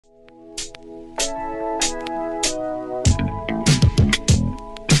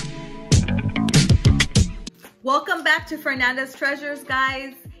Welcome back to Fernanda's Treasures,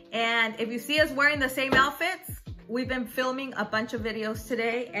 guys. And if you see us wearing the same outfits, we've been filming a bunch of videos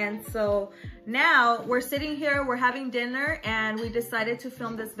today. And so now we're sitting here, we're having dinner, and we decided to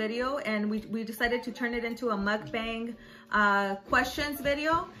film this video, and we decided to turn it into a mukbang questions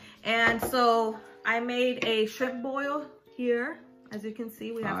video. And so I made a shrimp boil here. As you can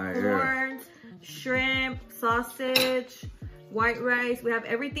see, we have corn, shrimp, sausage, white rice. We have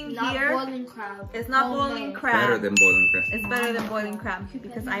everything here. Not boiling crab. It's not boiling crab. Better than boiling crab. It's better than boiling crab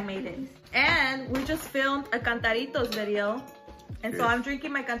because I made it. And we just filmed a cantaritos video. And so I'm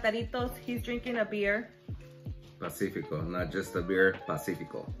drinking my cantaritos. He's drinking a beer. Pacifico, not just a beer,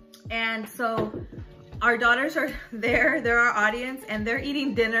 Pacifico. And so our daughters are there. They're our audience and they're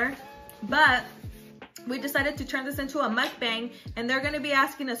eating dinner. But we decided to turn this into a mukbang, and they're going to be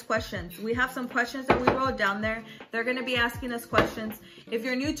asking us questions. We have some questions that we wrote down there. They're going to be asking us questions. If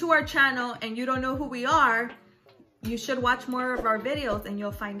you're new to our channel and you don't know who we are, you should watch more of our videos and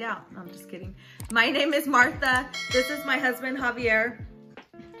you'll find out. No, I'm just kidding. My name is Martha. This is my husband, Javier.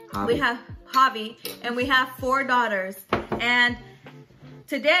 We have Javi, and we have 4 daughters. And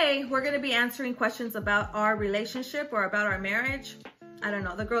today we're going to be answering questions about our relationship or about our marriage. I don't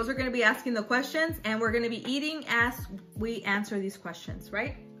know. The girls are going to be asking the questions, and we're going to be eating as we answer these questions,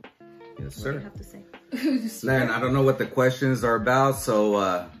 right? Yes, sir. What do you have to say? Man, I don't know what the questions are about, so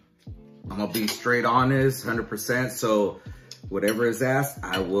I'm going to be straight honest, 100%. So whatever is asked,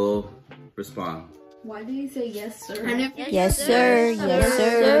 I will respond. Why did you say yes, sir? Yes, sir. Yes,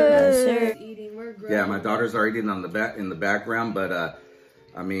 sir. Yes, sir. Eating, we're Yeah, my daughters are eating on in the background, but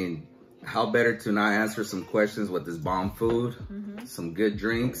I mean, how better to not answer some questions with this bomb food, some good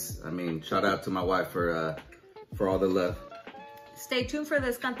drinks. I mean, shout out to my wife for all the love. Stay tuned for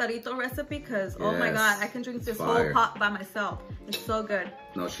this cantarito recipe because, oh my God, I can drink this whole pot by myself. It's so good.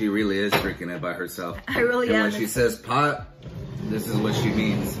 No, she really is drinking it by herself. I really am. am. When she says pot, this is what she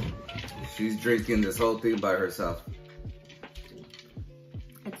means. She's drinking this whole thing by herself.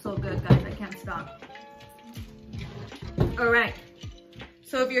 It's so good, guys. I can't stop. All right.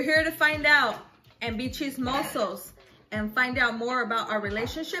 So if you're here to find out and be chismosos and find out more about our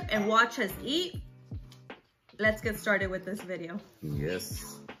relationship and watch us eat, let's get started with this video.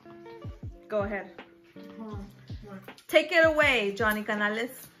 Yes. Go ahead. Take it away, Johnny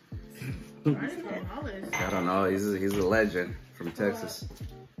Canales. I don't know. He's a legend from Texas.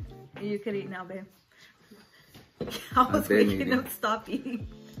 You could eat now, babe. I was making him stop eating.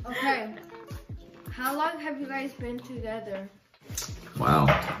 Okay. How long have you guys been together? Wow.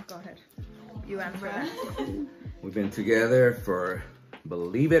 Go ahead. You answer that. We've been together for,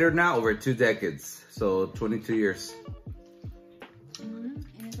 believe it or not, over 2 decades. So 22 years.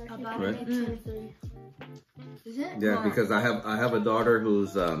 About 23. Is it? Yeah, because I have a daughter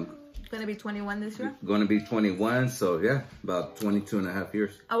who's Gonna be 21 this year. Going to be 21. So yeah, about 22 and a half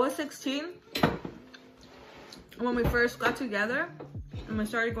years. I was 16 when we first got together and we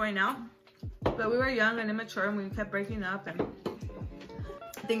started going out. But we were young and immature and we kept breaking up and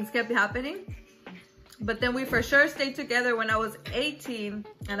things kept happening. But then we for sure stayed together when I was 18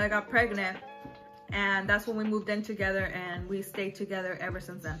 and I got pregnant. And that's when we moved in together and we stayed together ever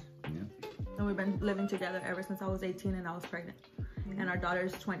since then. Yeah. And we've been living together ever since I was 18 and I was pregnant. And our daughter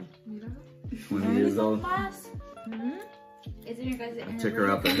is 20. 20 years old. Isn't your guys' Took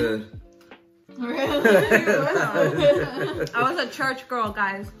her out the hood. I was a church girl,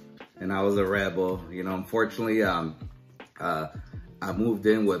 guys. And I was a rebel. You know, unfortunately, I moved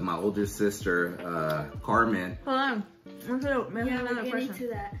in with my older sister, Carmen. Hold on. Maybe another question. To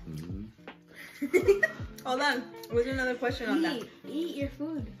that. Hold on. What's another question on that? Eat your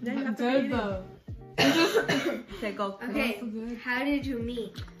food. Then you have to eat it. Okay, go. Okay, how did you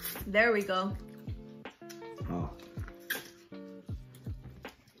meet? There we go. Oh.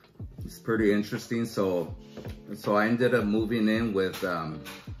 It's pretty interesting. So I ended up moving in with,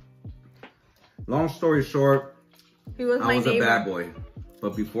 long story short, I was a bad boy.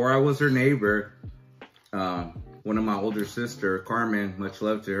 But before I was her neighbor, one of my older sister, Carmen, much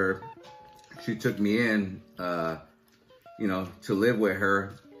love to her, she took me in, you know, to live with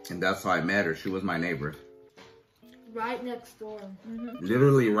her. And that's how I met her. She was my neighbor. Right next door.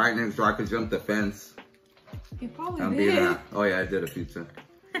 Literally right next door. I could jump the fence. You probably did. Oh yeah, I did a few times.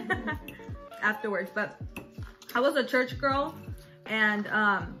 Afterwards, but I was a church girl and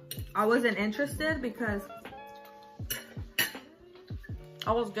I wasn't interested because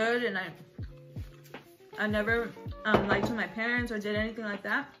I was good and I never lied to my parents or did anything like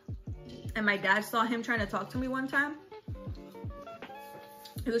that. And my dad saw him trying to talk to me one time.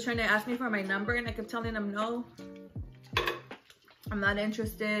 He was trying to ask me for my number and I kept telling him no, I'm not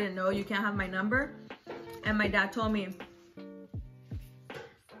interested, and no, you can't have my number. And my dad told me,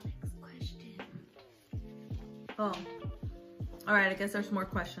 oh, all right, I guess there's more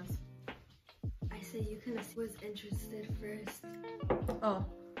questions. I said you could have was interested first. Oh,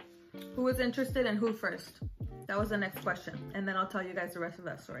 who was interested and who first? That was the next question. And then I'll tell you guys the rest of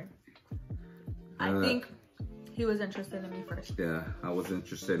that story. I think he was interested in me first. Yeah, I was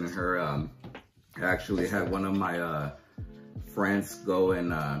interested in her. I actually had one of my friends go and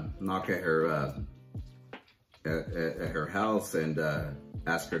knock at her at her house and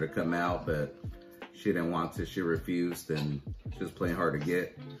ask her to come out, but she didn't want to. She refused, and she was playing hard to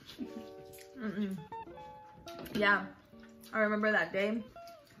get. Yeah, I remember that day.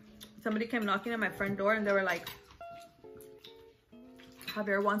 Somebody came knocking at my front door, and they were like,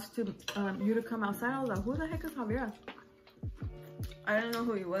 Javier wants to you to come outside. I was like, who the heck is Javier? I didn't know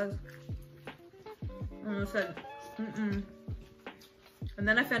who he was. And I said, And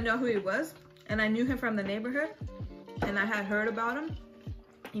then I found out who he was, and I knew him from the neighborhood, and I had heard about him.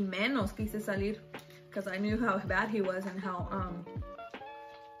 Y menos quise salir, because I knew how bad he was and how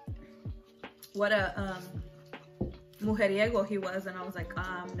what a mujeriego he was, and I was like,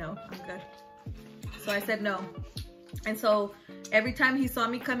 no, I'm good. So I said no. And so every time he saw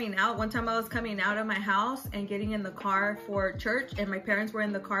me coming out, one time I was coming out of my house and getting in the car for church, and my parents were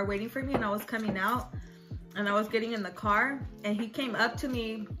in the car waiting for me, and I was coming out and I was getting in the car, and he came up to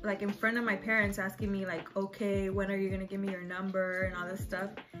me like in front of my parents asking me like, okay, when are you gonna give me your number and all this stuff.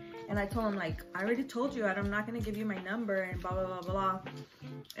 And I told him like, I already told you I'm not gonna give you my number and blah blah blah blah.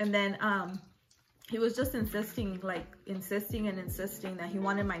 And then he was just insisting that he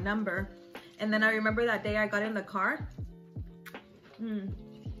wanted my number. And then I remember that day I got in the car,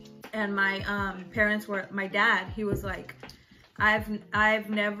 and my parents were, my dad, he was like, I've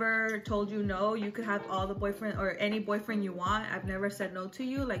never told you no. You could have all the boyfriend or any boyfriend you want. I've never said no to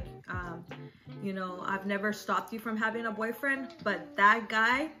you. Like, you know, I've never stopped you from having a boyfriend. But that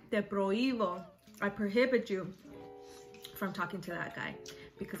guy, te prohíbo, I prohibit you from talking to that guy,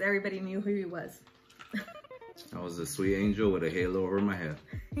 because everybody knew who he was. I was a sweet angel with a halo over my head.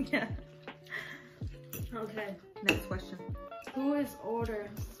 Yeah. Okay. Next question. Who is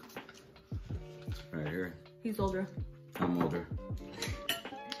older? Right here. He's older. I'm older.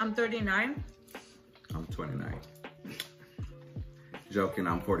 I'm 39. I'm 29. Joking,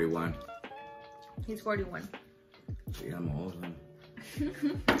 I'm 41. He's 41. See, I'm old, huh?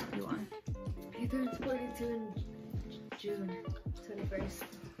 You are. He turns 42 in June 21st.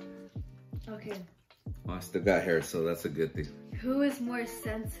 Okay. Well, I still got hair, so that's a good thing. Who is more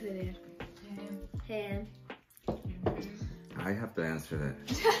sensitive? Him. I have to answer that.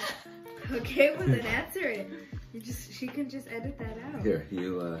 Okay, well then answer it. She can just edit that out. Here,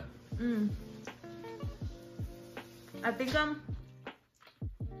 you I think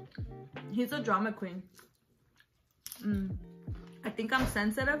he's a drama queen. I think I'm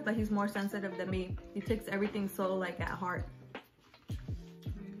sensitive, but he's more sensitive than me. He takes everything so like at heart.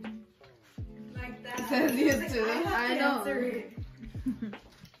 Like that. Says you too. I know.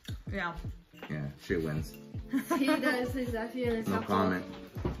 Yeah. Yeah, she wins. He does exactly. No comment.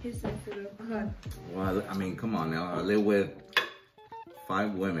 He's sensitive. Okay. Well, I mean, come on now. I live with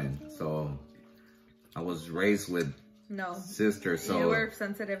 5 women, so I was raised with sisters. So you were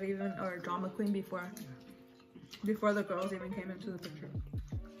sensitive even, or drama queen before the girls even came into the picture.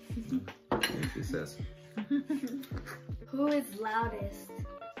 Yeah, she says. Who is loudest?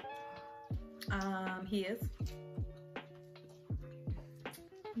 He is.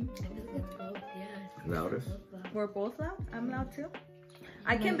 Loudest? We're both loud? I'm loud too?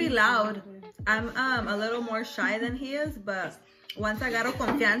 I can be loud. I'm a little more shy than he is, but once I got a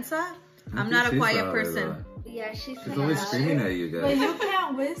confianza, I'm not a quiet person. Yeah, she's always screaming at you guys. But you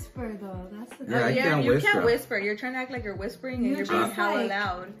can't whisper though. That's the I can't you whisper. Can't whisper. You're trying to act like you're whispering and you're being hella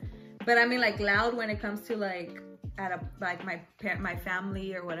loud. But I mean like loud when it comes to like at a like my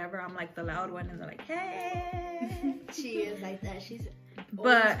family or whatever. I'm like the loud one, and they're like, hey. She is like that. She's.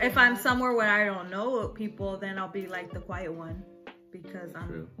 But if I'm somewhere where I don't know people, then I'll be like the quiet one, because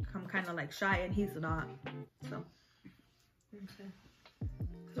I'm kind of like shy and he's not. So. Okay.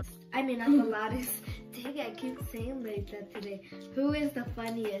 I mean, not the loudest. Dang, I keep saying like that today. Who is the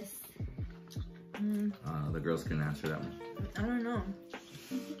funniest? The girls can answer that one. I don't know.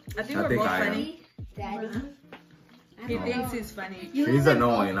 I think we're both funny. Daddy. He thinks he's funny. She's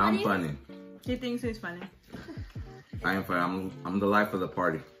annoying. I'm funny. He thinks he's funny. I am funny. I'm the life of the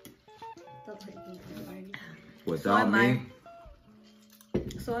party. Without me.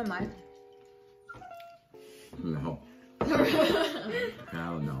 So am I. No.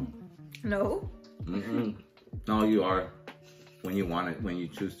 Hell no. No? No, you are. When you want it, when you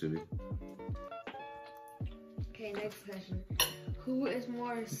choose to be. Okay, next question. Who is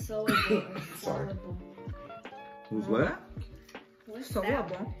more soluble or soluble? Who's what? What's Soluble.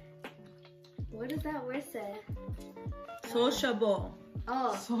 that? What does that word say? Sociable.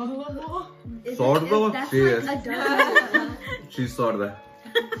 Oh. Soluble? Sordo? That's She like is. a dog. She's sorda.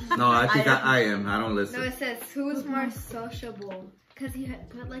 No, I think I am. I don't No, listen. it says who's more sociable. Because he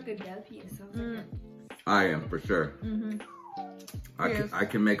put like a W, so I was like, I am, for sure. Mm-hmm. Yes. I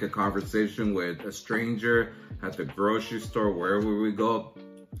can make a conversation with a stranger at the grocery store, wherever we go.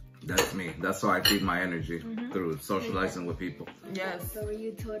 That's me. That's how I feed my energy, through socializing with people. Yes. so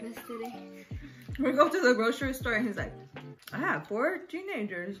you told us today? We go to the grocery store and he's like, I have 4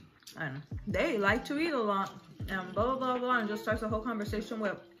 teenagers and they like to eat a lot and blah, blah, blah, and just starts a whole conversation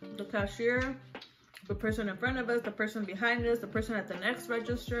with the cashier, the person in front of us, the person behind us, the person at the next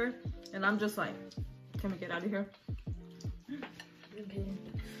register. And I'm just like, can we get out of here? Okay.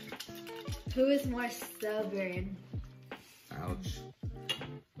 Who is more stubborn? Ouch.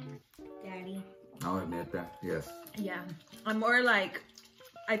 Daddy. I'll admit that. Yes. Yeah. I'm more like,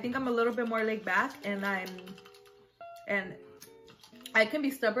 I think I'm a little bit more laid back and I can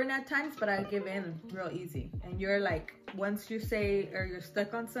be stubborn at times, but I give in real easy. And you're like, once you say, or you're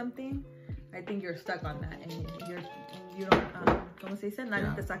stuck on something, I think you're stuck on that. And you don't, ¿cómo se dice?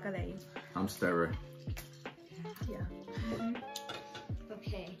 Nadie te saca de ahí. I'm stubborn. Yeah.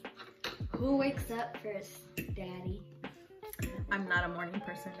 Okay. Who wakes up first? Daddy. I'm not a morning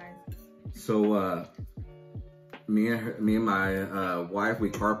person, guys. So, me and my wife, we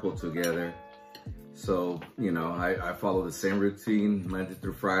carpool together. So, you know, I follow the same routine Monday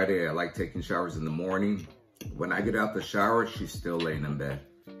through Friday. I like taking showers in the morning. When I get out the shower, she's still laying in bed.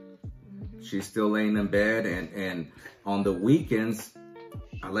 She's still laying in bed. And on the weekends,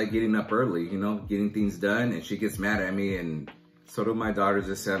 I like getting up early, you know, getting things done. And she gets mad at me. And so do my daughters.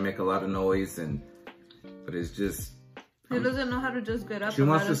 They say I make a lot of noise. But it's just... He doesn't know how to just get up. She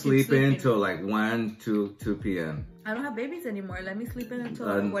wants to sleep in till like 1, 2 p.m. I don't have babies anymore. Let me sleep in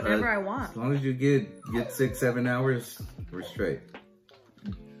until whatever I want. As long as you get 6, 7 hours, we're straight.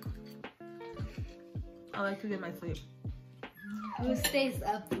 I like to get my sleep. Who stays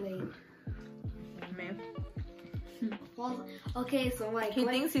up late? Me. Well, okay, so like He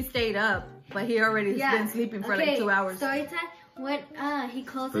thinks he stayed up, but he already has been sleeping for like 2 hours. Story time. When he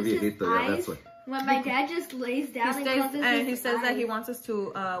closes Viejito, his yeah, eyes. that's what. When my dad just lays down and closes his eyes. He says that he wants us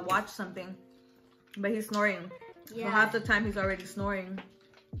to watch something, but he's snoring. Yeah. So half the time he's already snoring,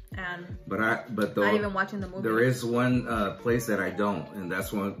 and But not even watching the movie. There is one place that I don't, and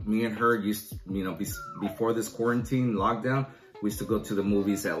that's when me and her used, you know, before this quarantine lockdown, we used to go to the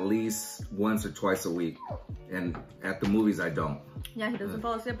movies at least once or twice a week. And at the movies, I don't. Yeah, he doesn't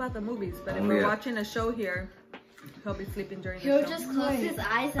fall asleep at the movies, but if Oh, we're yeah. watching a show here, he'll be sleeping during the He'll show. just close his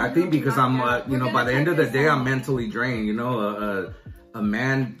eyes. And I think he'll because knock I'm, out. you know, We're by the gonna end of check the this day, out. I'm mentally drained. You know, a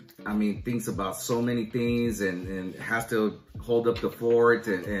man, I mean, thinks about so many things and has to hold up the fort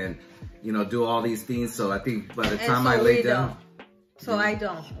and you know, do all these things. So I think by the time I lay down. So I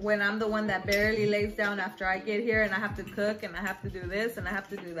don't. When I'm the one that barely lays down after I get here and I have to cook and I have to do this and I have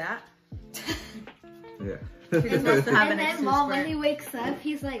to do that. Yeah. He just wants to have an And then excuse mom, for when it. he wakes up,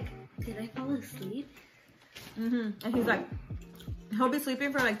 he's like, "Did I fall asleep?" And he's like, he'll be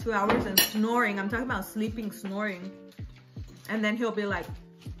sleeping for like 2 hours and snoring. I'm talking about sleeping, snoring. And then he'll be like,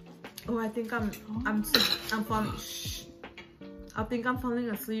 oh, I think I'm falling. Shh. I think I'm falling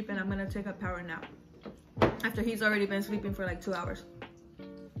asleep and I'm gonna take a power nap. After he's already been sleeping for like 2 hours.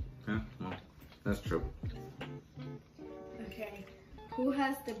 Yeah, well, that's true. Okay. Who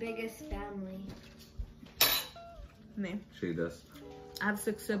has the biggest family? Me. She does. I have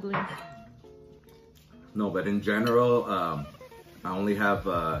 6 siblings. No, but in general, I only have,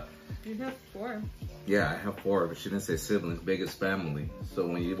 You have 4. yeah, I have 4, but she didn't say siblings, biggest family. So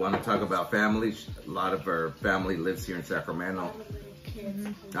when you want to talk about family, a lot of her family lives here in Sacramento. Kids.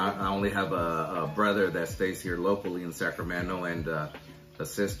 I only have a brother that stays here locally in Sacramento and a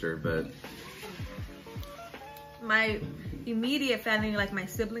sister, but My immediate family, like my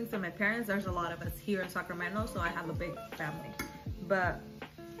siblings and my parents, there's a lot of us here in Sacramento, so I have a big family. But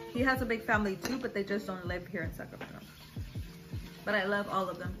he has a big family too, but they just don't live here in Sacramento. But I love all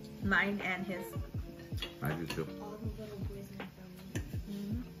of them, mine and his. I do too. All the little boys in the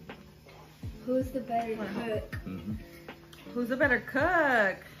family. Who's the better cook? Who's a better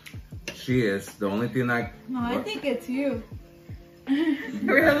cook? She is. The only thing No, I think it's you.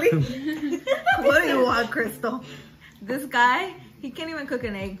 Really? What do you want, Crystal? This guy, he can't even cook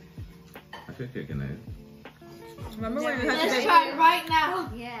an egg. I could kick an egg. Remember when you had to Let's get... try it right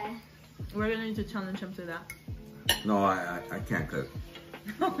now. Yeah. We're gonna need to challenge him to that. No, I can't cook.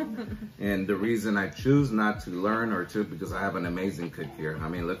 And the reason I choose not to learn or to, because I have an amazing cook here. I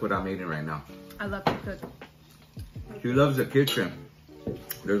mean, look what I'm eating right now. I love to cook. She loves the kitchen.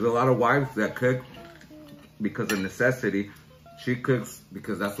 There's a lot of wives that cook because of necessity. She cooks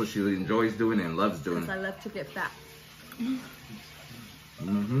because that's what she enjoys doing and loves doing. Because I love to get fat.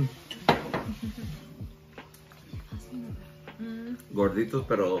 Mm-hmm. Gorditos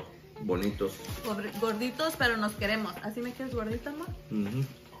pero bonitos. Gorditos, pero nos queremos. ¿Así me quieres gordita, ma? Mm-hmm.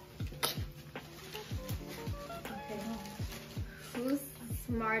 Okay. Who's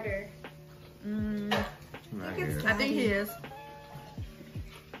smarter? Right here. I think he is.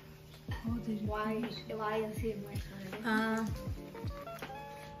 Why is he more smarter?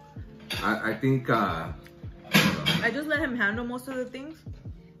 I think I just let him handle most of the things.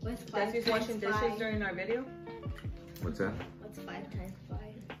 What's Does 5 he's times washing dishes 5? during our video? what's that? What's 5 times 5?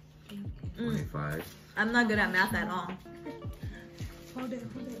 25. I'm not good at math at all. Hold it.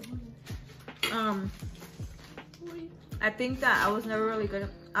 I think that I was never really good.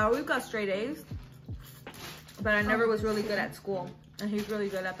 I always got straight A's, but I never was really good at school, and he's really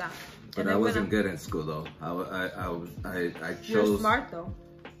good at that. But I wasn't good in school though. I chose. You're smart though.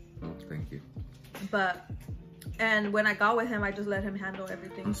 Oh, thank you. But, and when I got with him, I just let him handle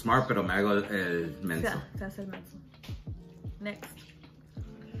everything. I'm smart, pero me hago el menso. Yeah, that's el menso. Next.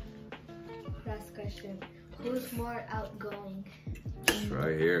 Last question. Who's more outgoing?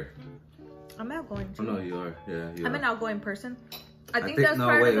 Right here. I'm outgoing Oh too. no, you are. Yeah, you I'm are. an outgoing person. I think no, that's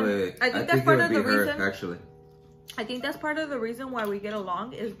part wait, of the. wait. I think that's part it of would the be her, reason. actually. I think that's part of the reason why we get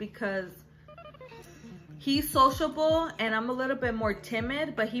along is because he's sociable and I'm a little bit more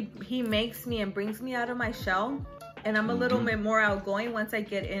timid, but he makes me and brings me out of my shell, and I'm a little bit more outgoing once I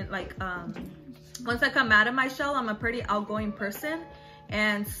get in. Like once I come out of my shell, I'm a pretty outgoing person,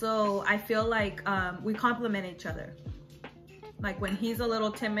 and so I feel like we complement each other. Like when he's a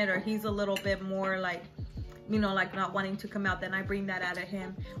little timid or he's a little bit more like, you know, like not wanting to come out, then I bring that out of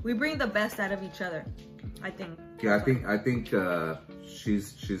him. We bring the best out of each other, I think. Yeah, I think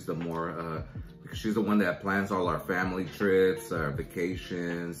she's the more because she's the one that plans all our family trips, our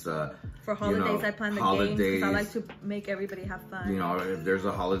vacations. For holidays, I plan the games because I like to make everybody have fun. You know, if there's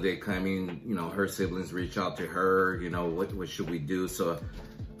a holiday coming, you know, her siblings reach out to her. You know, what should we do? So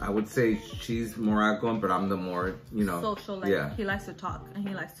I would say she's more outgoing, but I'm the more, you know, social. Like yeah. he likes to talk and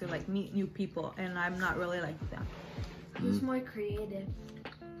he likes to like meet new people, and I'm not really like that. Who's more creative?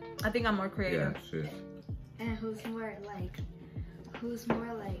 I think I'm more creative. Yeah, she's. And who's more like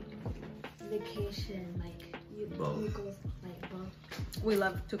vacation, like you Both. go like both? We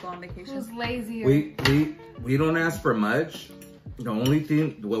love to go on vacation. Who's lazier? We don't ask for much. The only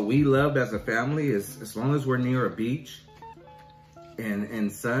thing what we love as a family is as long as we're near a beach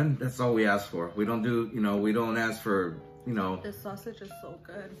and sun, that's all we ask for. We don't do, you know, we don't ask for, you know, This sausage is so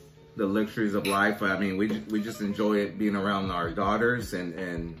good. the luxuries of life. I mean, we just enjoy it being around our daughters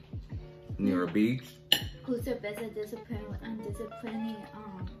and near a beach. Who's the best at disciplining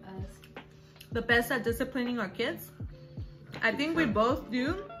us? The best at disciplining our kids? I think we both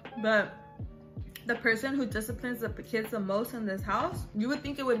do, but the person who disciplines the kids the most in this house, you would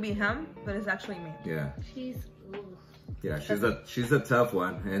think it would be him, but it's actually me. Yeah. She's She's a tough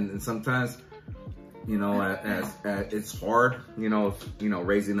one, and sometimes, you know, as it's hard, you know,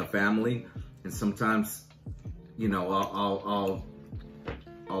 raising a family, and sometimes, you know,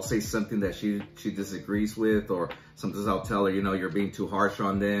 I'll say something that she disagrees with, or sometimes I'll tell her, you know, you're being too harsh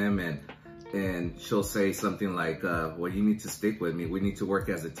on them, and she'll say something like, well, you need to stick with me. We need to work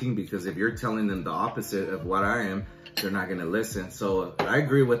as a team, because if you're telling them the opposite of what I am, they're not going to listen. So I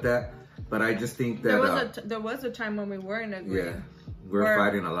agree with that, but I just think that there was a time when we weren't agreeing. yeah, we're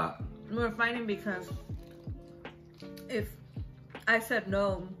fighting a lot. We were fighting because if I said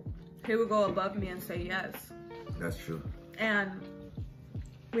no, he would go above me and say yes. That's true. And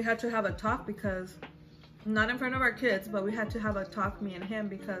we had to have a talk, because not in front of our kids, but we had to have a talk, me and him,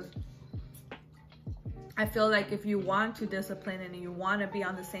 because I feel like if you want to discipline and you want to be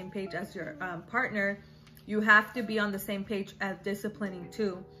on the same page as your partner, you have to be on the same page as disciplining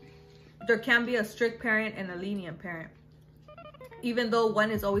too. There can be a strict parent and a lenient parent. Even though one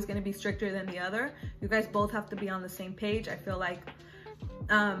is always going to be stricter than the other, you guys both have to be on the same page. I feel like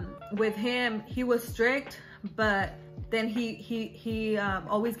with him, he was strict, but then he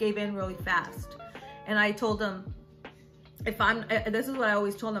always gave in really fast. And I told him, this is what I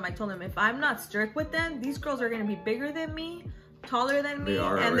always told him. I told him, if I'm not strict with them, these girls are going to be bigger than me, taller than me, They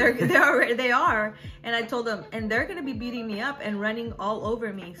are and already. they are. And I told them, and they're gonna be beating me up and running all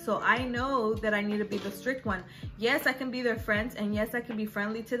over me. So I know that I need to be the strict one. Yes, I can be their friends, and yes, I can be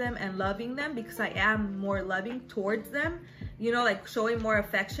friendly to them and loving them because I am more loving towards them. You know, like showing more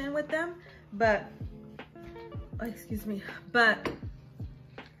affection with them. But, oh, excuse me. But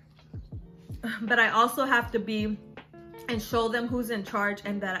I also have to be and show them who's in charge,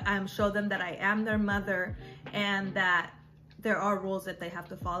 and that show them that I am their mother, and that there are rules that they have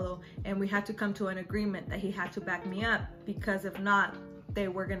to follow. And we had to come to an agreement that he had to back me up, because if not, they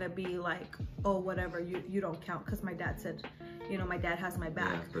were gonna be like, oh, whatever, you don't count, because my dad said, you know, my dad has my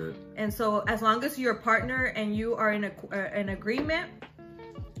back. Yeah, and so as long as you're a partner and you are in an agreement,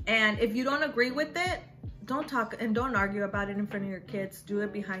 and if you don't agree with it, don't talk and don't argue about it in front of your kids. Do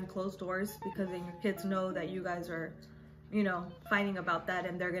it behind closed doors, because then your kids know that you guys are, you know, fighting about that,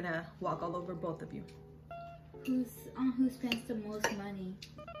 and they're gonna walk all over both of you. Who spends the most money?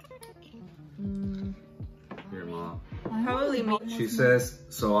 Your mom. Probably me. She says,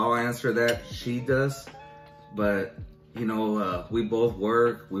 so I'll answer that. She does, but you know, we both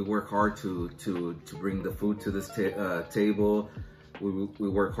work. We work hard to bring the food to this table. We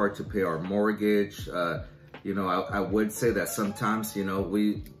work hard to pay our mortgage. You know, I would say that sometimes, you know,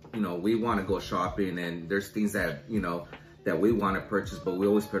 we want to go shopping, and there's things that, you know, that we want to purchase, but we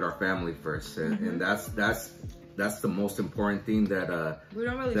always put our family first, and that's the most important thing that we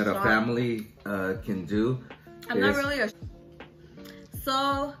don't really that shop. A family can do. I'm not really a.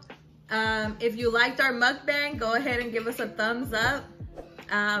 So, if you liked our mukbang, go ahead and give us a thumbs up.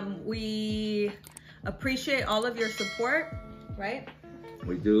 We appreciate all of your support, right?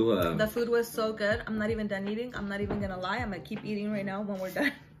 We do. The food was so good. I'm not even done eating. I'm not even gonna lie. I'm gonna keep eating right now when we're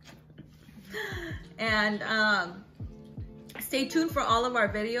done. And stay tuned for all of our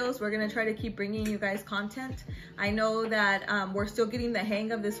videos. We're gonna try to keep bringing you guys content. I know that we're still getting the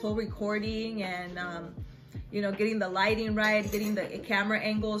hang of this whole recording, and you know, getting the lighting right, getting the camera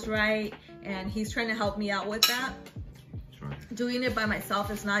angles right, and he's trying to help me out with that. Right. Doing it by myself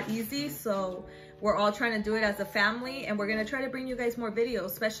is not easy, so we're all trying to do it as a family, and we're gonna try to bring you guys more videos,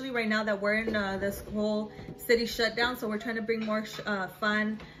 especially right now that we're in this whole city shutdown. So we're trying to bring more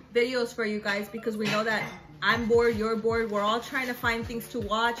fun videos for you guys, because we know that I'm bored, you're bored, we're all trying to find things to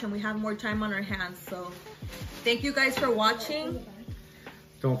watch, and we have more time on our hands. So thank you guys for watching.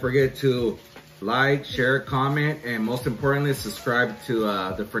 Don't forget to like, share, comment, and most importantly, subscribe to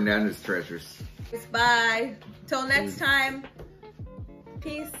the Fernandez Treasures. Bye. Till next time.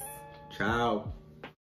 Peace. Ciao.